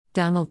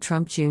Donald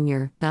Trump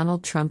Jr.,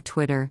 Donald Trump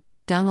Twitter,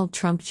 Donald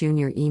Trump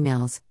Jr.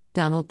 emails,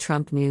 Donald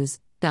Trump News,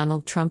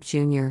 Donald Trump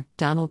Jr.,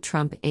 Donald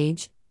Trump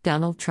age,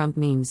 Donald Trump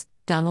memes,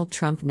 Donald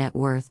Trump net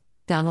worth,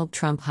 Donald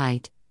Trump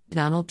height,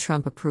 Donald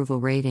Trump approval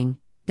rating,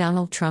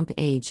 Donald Trump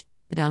age,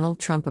 Donald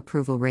Trump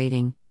approval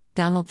rating,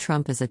 Donald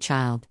Trump as a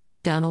child,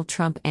 Donald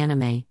Trump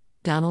anime,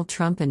 Donald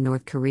Trump in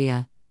North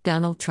Korea,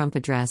 Donald Trump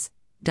address,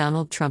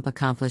 Donald Trump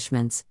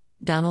accomplishments,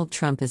 Donald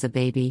Trump as a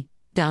baby,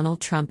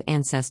 Donald Trump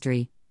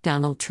ancestry,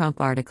 Donald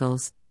Trump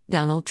articles,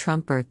 Donald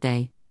Trump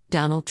birthday,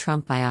 Donald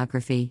Trump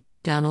biography,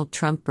 Donald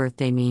Trump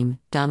birthday meme,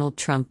 Donald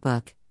Trump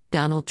book,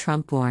 Donald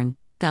Trump born,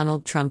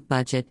 Donald Trump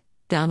budget,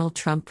 Donald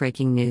Trump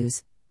breaking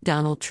news,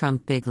 Donald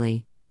Trump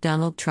bigly,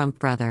 Donald Trump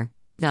brother,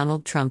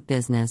 Donald Trump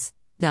business,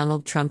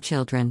 Donald Trump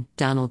children,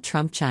 Donald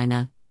Trump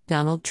China,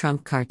 Donald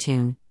Trump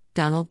cartoon,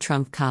 Donald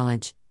Trump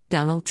college,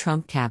 Donald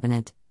Trump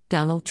cabinet,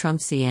 Donald Trump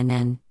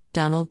CNN,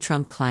 Donald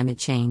Trump climate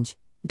change,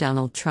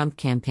 Donald Trump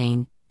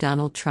campaign,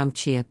 Donald Trump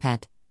chia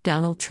pet,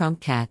 Donald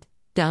Trump cat,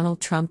 Donald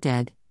Trump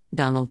dead,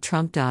 Donald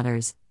Trump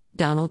daughters,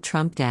 Donald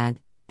Trump dad,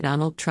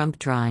 Donald Trump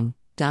drawing,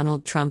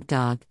 Donald Trump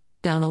dog,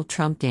 Donald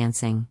Trump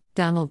dancing,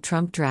 Donald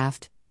Trump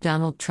draft,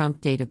 Donald Trump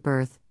date of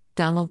birth,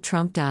 Donald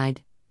Trump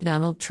died,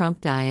 Donald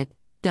Trump diet,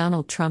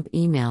 Donald Trump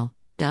email,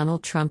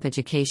 Donald Trump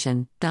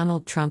education,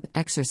 Donald Trump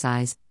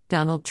exercise,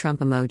 Donald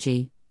Trump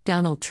emoji,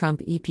 Donald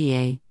Trump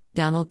EPA,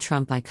 Donald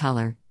Trump eye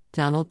color,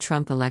 Donald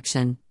Trump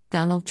election,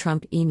 Donald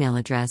Trump email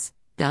address,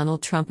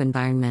 Donald Trump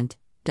environment,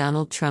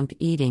 Donald Trump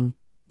eating,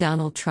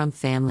 Donald Trump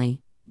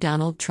family,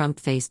 Donald Trump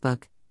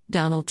Facebook,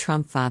 Donald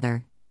Trump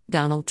father,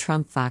 Donald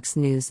Trump Fox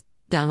News,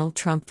 Donald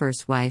Trump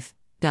first wife,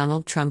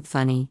 Donald Trump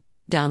funny,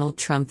 Donald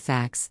Trump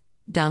facts,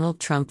 Donald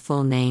Trump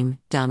full name,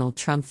 Donald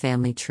Trump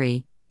family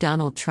tree,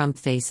 Donald Trump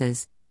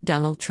faces,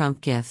 Donald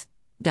Trump gif,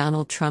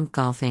 Donald Trump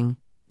golfing,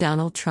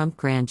 Donald Trump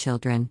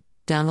grandchildren,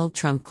 Donald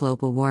Trump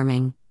global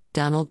warming,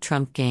 Donald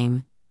Trump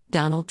game,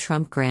 Donald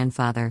Trump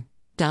grandfather,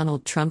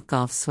 Donald Trump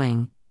golf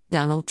swing,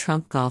 Donald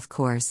Trump golf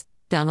course,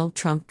 Donald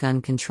Trump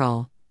gun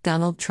control,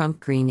 Donald Trump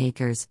green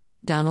acres,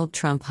 Donald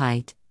Trump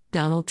height,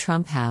 Donald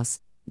Trump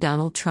house,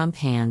 Donald Trump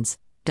hands,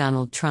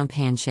 Donald Trump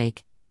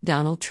handshake,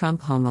 Donald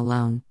Trump home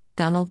alone,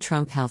 Donald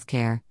Trump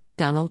healthcare,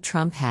 Donald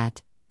Trump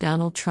hat,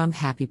 Donald Trump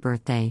happy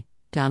birthday,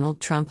 Donald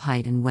Trump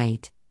height and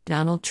weight,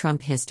 Donald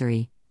Trump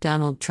history,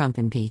 Donald Trump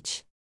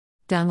impeach,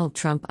 Donald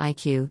Trump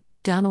IQ,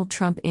 Donald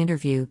Trump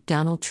interview,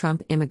 Donald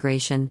Trump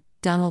immigration,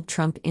 Donald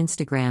Trump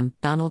Instagram,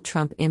 Donald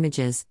Trump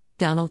images,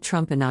 Donald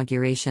Trump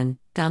inauguration,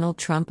 Donald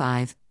Trump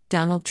Ive,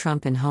 Donald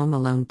Trump in Home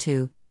Alone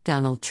 2,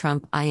 Donald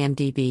Trump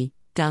IMDb,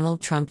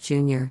 Donald Trump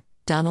Jr.,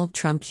 Donald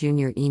Trump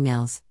Jr.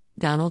 emails,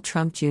 Donald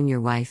Trump Jr.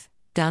 wife,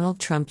 Donald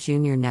Trump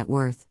Jr. net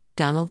worth,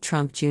 Donald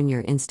Trump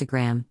Jr.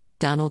 Instagram,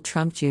 Donald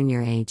Trump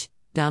Jr. age,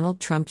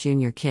 Donald Trump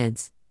Jr.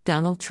 kids,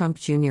 Donald Trump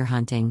Jr.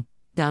 hunting,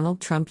 Donald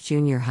Trump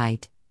Jr.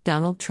 height,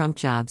 Donald Trump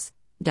jobs,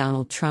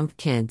 Donald Trump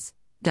kids,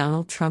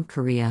 Donald Trump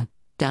Korea,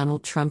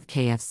 Donald Trump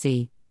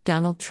KFC,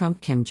 Donald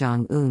Trump Kim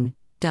Jong-un,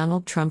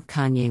 Donald Trump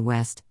Kanye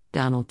West,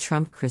 Donald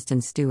Trump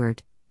Kristen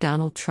Stewart,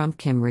 Donald Trump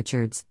Kim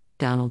Richards,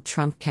 Donald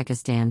Trump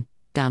Kekistan,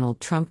 Donald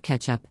Trump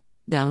Ketchup,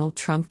 Donald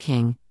Trump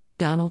King,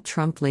 Donald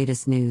Trump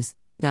latest news,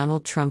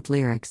 Donald Trump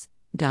lyrics,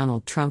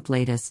 Donald Trump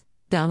latest,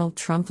 Donald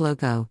Trump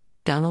logo,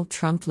 Donald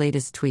Trump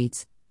latest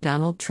tweets,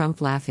 Donald Trump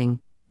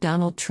laughing,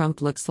 Donald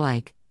Trump looks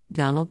like,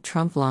 Donald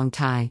Trump long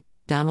tie,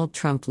 Donald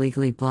Trump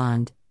legally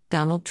blonde,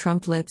 Donald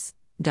Trump lips,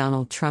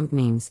 Donald Trump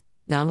memes,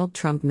 Donald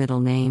Trump middle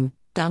name,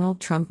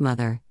 Donald Trump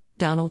mother,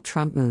 Donald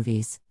Trump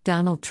movies,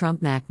 Donald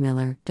Trump Mac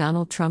Miller,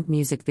 Donald Trump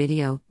music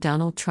video,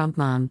 Donald Trump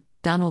mom,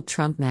 Donald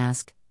Trump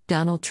mask,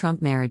 Donald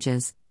Trump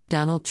marriages,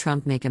 Donald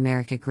Trump make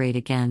America great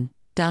again,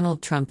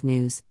 Donald Trump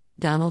news,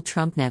 Donald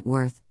Trump net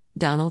worth,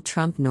 Donald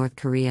Trump North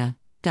Korea,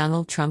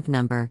 Donald Trump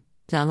number,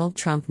 Donald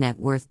Trump net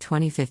worth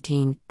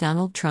 2015,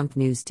 Donald Trump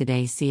News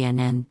Today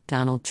CNN,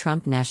 Donald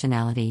Trump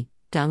nationality,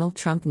 Donald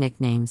Trump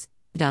nicknames,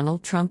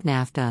 Donald Trump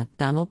NAFTA,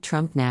 Donald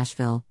Trump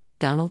Nashville,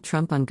 Donald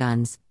Trump on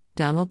guns,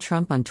 Donald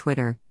Trump on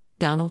Twitter,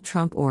 Donald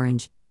Trump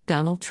orange,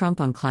 Donald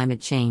Trump on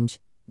climate change,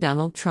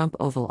 Donald Trump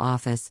Oval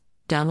Office,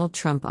 Donald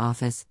Trump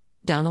office,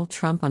 Donald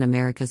Trump on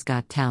America's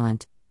Got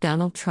Talent,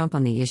 Donald Trump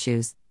on the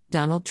issues,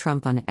 Donald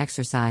Trump on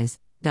exercise,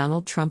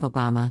 Donald Trump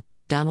Obama,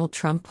 Donald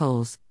Trump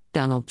polls,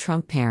 Donald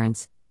Trump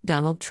parents,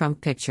 Donald Trump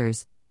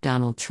pictures,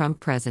 Donald Trump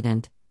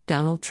president,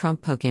 Donald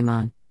Trump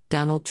Pokemon,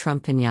 Donald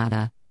Trump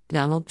piñata,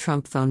 Donald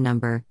Trump phone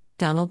number,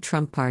 Donald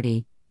Trump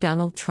party,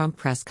 Donald Trump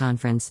press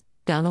conference,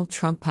 Donald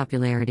Trump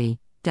popularity,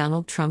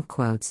 Donald Trump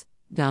quotes,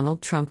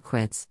 Donald Trump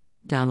quits,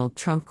 Donald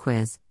Trump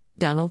quiz,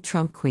 Donald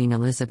Trump Queen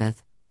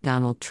Elizabeth,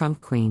 Donald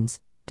Trump Queens,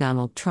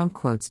 Donald Trump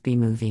quotes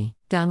B-movie,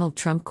 Donald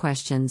Trump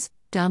questions,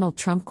 Donald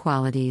Trump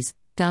qualities,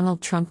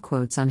 Donald Trump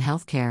quotes on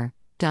healthcare,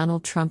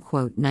 Donald Trump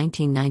quote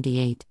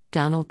 1998,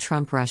 Donald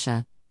Trump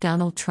Russia,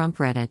 Donald Trump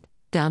Reddit,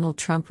 Donald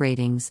Trump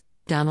ratings,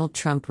 Donald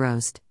Trump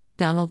roast,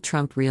 Donald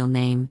Trump real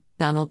name,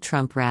 Donald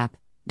Trump rap,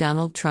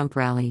 Donald Trump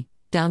rally,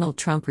 Donald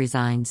Trump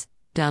resigns,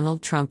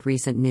 Donald Trump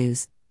recent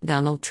news,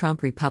 Donald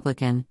Trump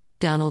Republican,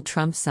 Donald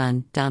Trump's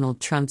son,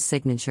 Donald Trump's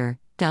signature,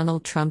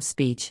 Donald Trump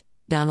speech,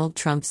 Donald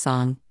Trump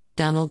song,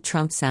 Donald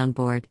Trump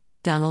soundboard,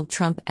 Donald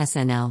Trump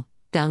SNL,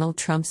 Donald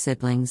Trump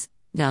siblings,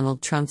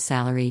 Donald Trump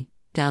salary,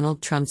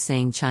 Donald Trump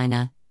saying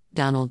China,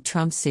 Donald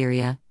Trump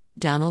Syria,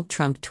 Donald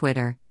Trump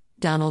Twitter,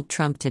 Donald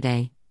Trump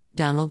today,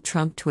 Donald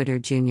Trump Twitter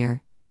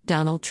Jr.,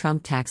 Donald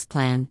Trump tax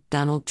plan,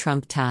 Donald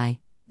Trump tie,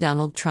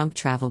 Donald Trump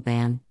travel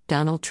ban,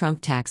 Donald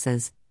Trump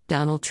taxes,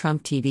 Donald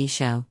Trump TV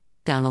show,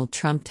 Donald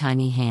Trump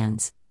tiny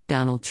hands,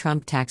 Donald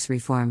Trump tax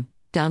reform,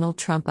 Donald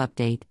Trump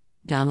update,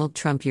 Donald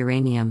Trump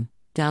uranium,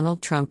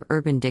 Donald Trump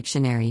urban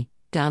dictionary,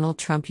 Donald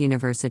Trump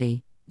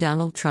university,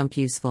 Donald Trump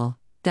useful,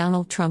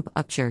 Donald Trump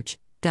upchurch,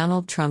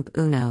 Donald Trump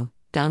UNO,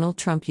 Donald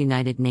Trump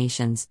United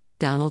Nations,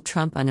 Donald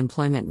Trump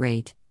unemployment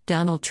rate,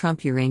 Donald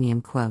Trump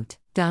uranium quote,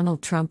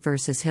 Donald Trump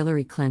versus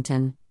Hillary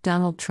Clinton,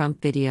 Donald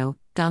Trump video,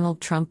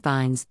 Donald Trump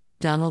vines,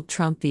 Donald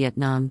Trump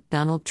Vietnam,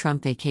 Donald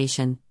Trump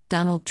vacation,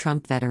 Donald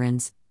Trump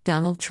veterans,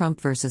 Donald Trump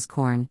versus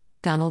corn,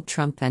 Donald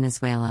Trump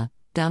Venezuela,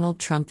 Donald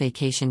Trump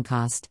vacation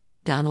cost,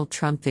 Donald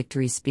Trump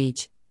victory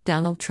speech,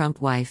 Donald Trump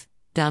wife,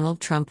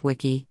 Donald Trump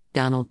wiki,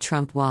 Donald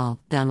Trump wall,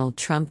 Donald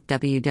Trump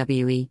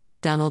WWE,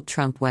 Donald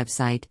Trump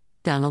website,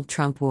 Donald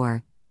Trump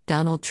war,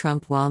 Donald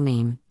Trump wall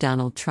meme,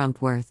 Donald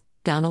Trump worth,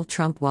 Donald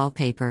Trump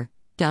wallpaper,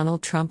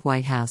 Donald Trump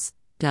White House,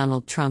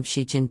 Donald Trump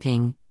Xi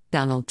Jinping,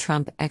 Donald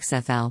Trump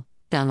XFL,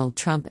 Donald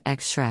Trump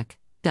X Shrek,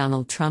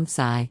 Donald Trump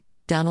Psy,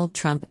 Donald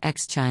Trump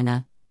X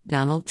China,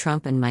 Donald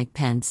Trump and Mike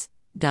Pence,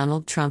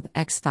 Donald Trump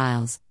X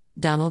Files,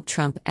 Donald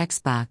Trump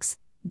Xbox,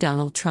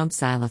 Donald Trump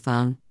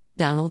xylophone,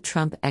 Donald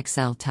Trump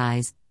XL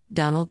ties,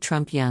 Donald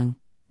Trump young,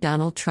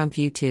 Donald Trump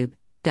YouTube,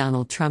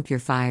 Donald Trump you're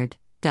fired,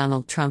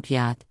 Donald Trump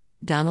yacht,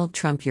 Donald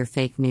Trump your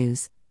fake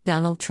news,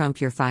 Donald Trump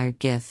you're fired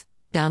gif,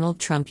 Donald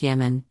Trump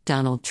Yemen,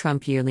 Donald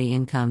Trump yearly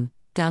income,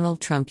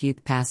 Donald Trump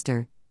youth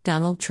pastor,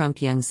 Donald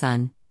Trump young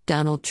son,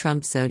 Donald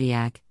Trump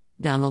Zodiac,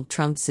 Donald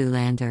Trump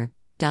Zoolander,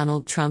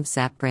 Donald Trump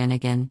Zap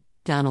Brannigan,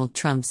 Donald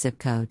Trump zip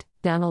code,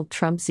 Donald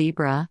Trump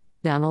zebra,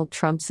 Donald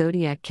Trump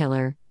Zodiac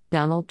killer,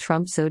 Donald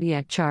Trump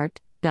Zodiac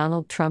chart,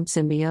 Donald Trump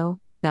symbio,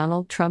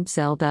 Donald Trump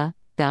Zelda,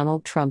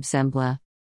 Donald Trump Zembla,